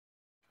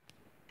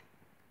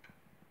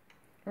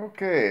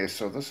Okay,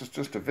 so this is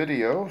just a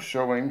video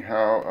showing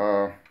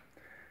how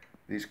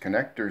these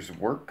connectors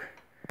work,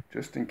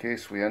 just in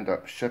case we end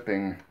up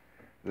shipping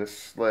this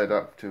sled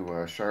up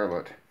to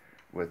Charlotte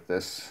with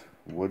this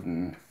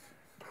wooden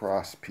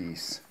cross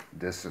piece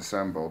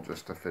disassembled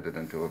just to fit it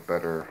into a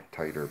better,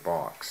 tighter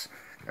box.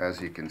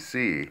 As you can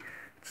see, it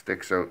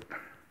sticks out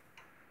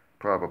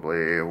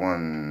probably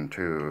 1,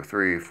 2,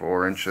 3,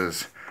 4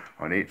 inches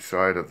on each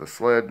side of the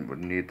sled. Would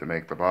need to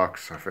make the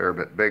box a fair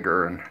bit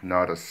bigger and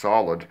not as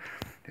solid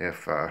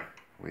if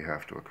we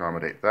have to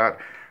accommodate that.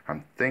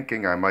 I'm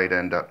thinking I might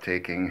end up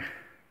taking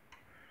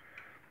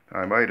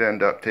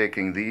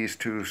these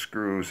two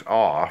screws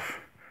off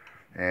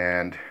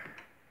and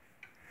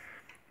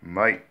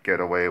might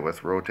get away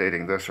with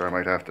rotating this, or I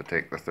might have to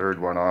take the third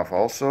one off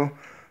also.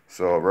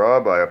 So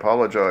Rob, I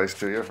apologize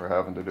to you for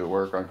having to do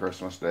work on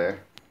Christmas Day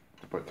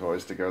to put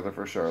toys together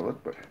for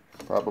Charlotte, but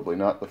probably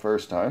not the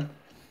first time.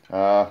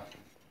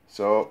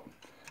 So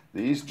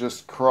these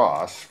just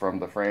cross from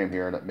the frame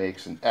here, and it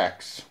makes an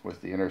X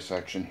with the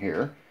intersection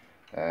here.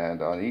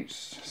 And on each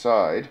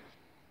side,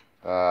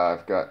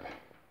 I've got,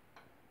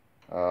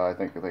 I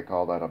think they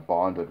call that a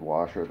bonded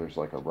washer. There's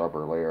like a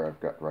rubber layer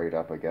I've got right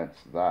up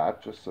against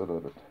that, just so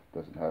that it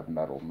doesn't have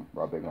metal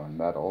rubbing on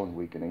metal and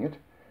weakening it.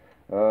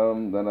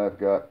 Then I've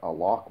got a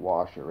lock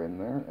washer in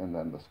there, and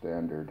then the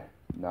standard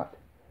nut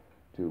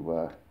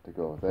to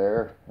go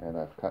there. And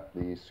I've cut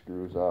these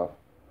screws off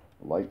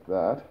like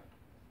that.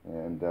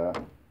 And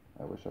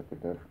I wish I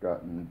could have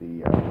gotten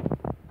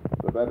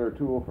the better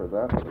tool for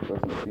that, but it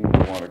doesn't seem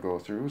to want to go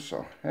through.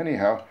 So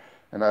anyhow,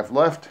 and if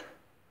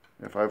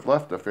I've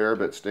left a fair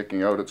bit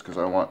sticking out, it's because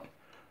I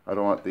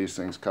don't want these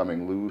things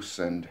coming loose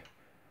and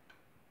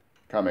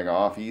coming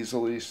off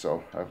easily.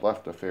 So I've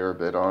left a fair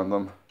bit on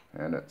them,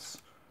 and it's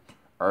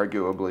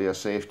arguably a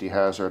safety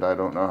hazard. I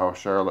don't know how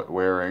Charlotte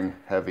wearing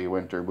heavy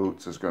winter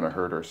boots is going to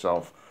hurt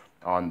herself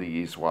on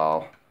these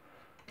while,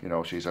 you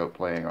know, she's out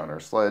playing on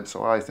her sled.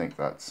 So I think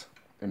that's,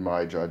 in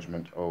my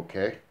judgment,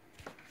 okay.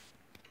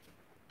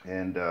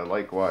 And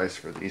likewise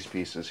for these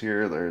pieces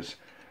here, there's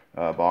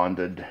a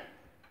bonded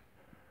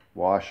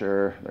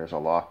washer, there's a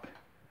lock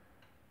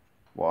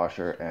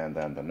washer, and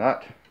then the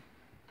nut.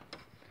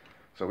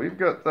 So we've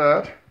got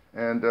that,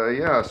 and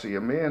yeah, so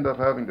you may end up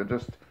having to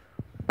just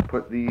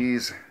put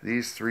these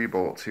 3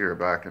 bolts here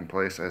back in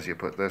place as you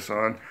put this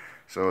on.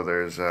 So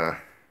there's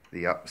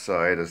the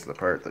upside is the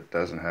part that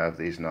doesn't have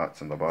these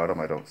nuts in the bottom.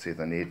 I don't see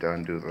the need to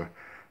undo the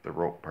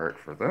rope part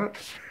for that.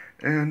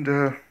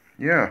 And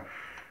yeah,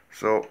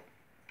 so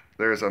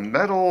there's a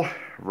metal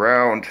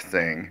round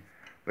thing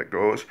that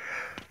goes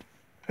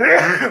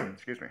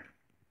excuse me.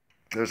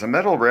 There's a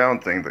metal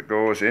round thing that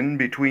goes in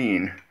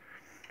between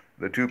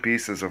the 2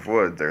 pieces of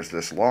wood. There's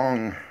this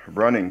long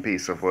running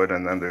piece of wood,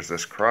 and then there's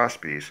this cross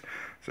piece.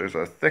 So there's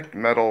a thick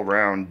metal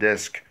round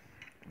disc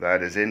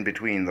that is in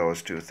between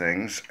those 2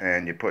 things,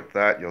 and you put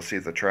that, you'll see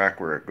the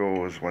track where it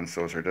goes once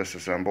those are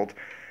disassembled.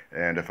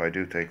 And if I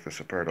do take this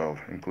apart, I'll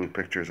include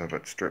pictures of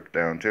it stripped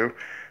down too.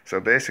 So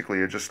basically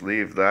you just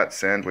leave that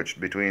sandwiched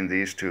between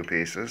these 2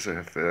 pieces.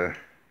 If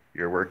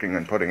you're working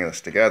on putting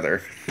this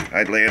together,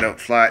 I'd lay it out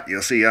flat.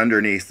 You'll see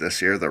underneath this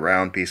here, the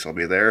round piece will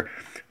be there.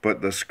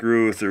 Put the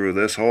screw through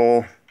this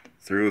hole,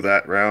 through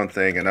that round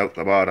thing, and out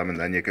the bottom, and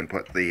then you can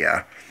put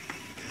the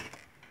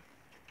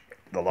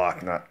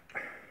lock nut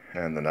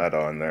and the nut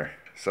on there.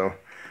 So,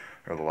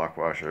 or the lock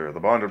washer, the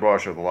bonded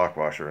washer, the lock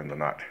washer, and the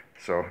nut.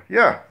 So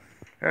yeah,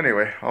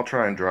 anyway, I'll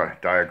try and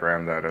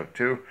diagram that out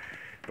too,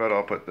 but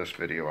I'll put this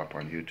video up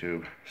on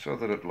YouTube so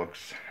that it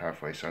looks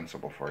halfway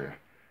sensible for you.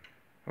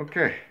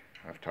 Okay,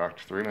 I've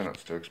talked 3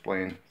 minutes to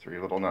explain 3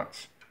 little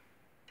nuts.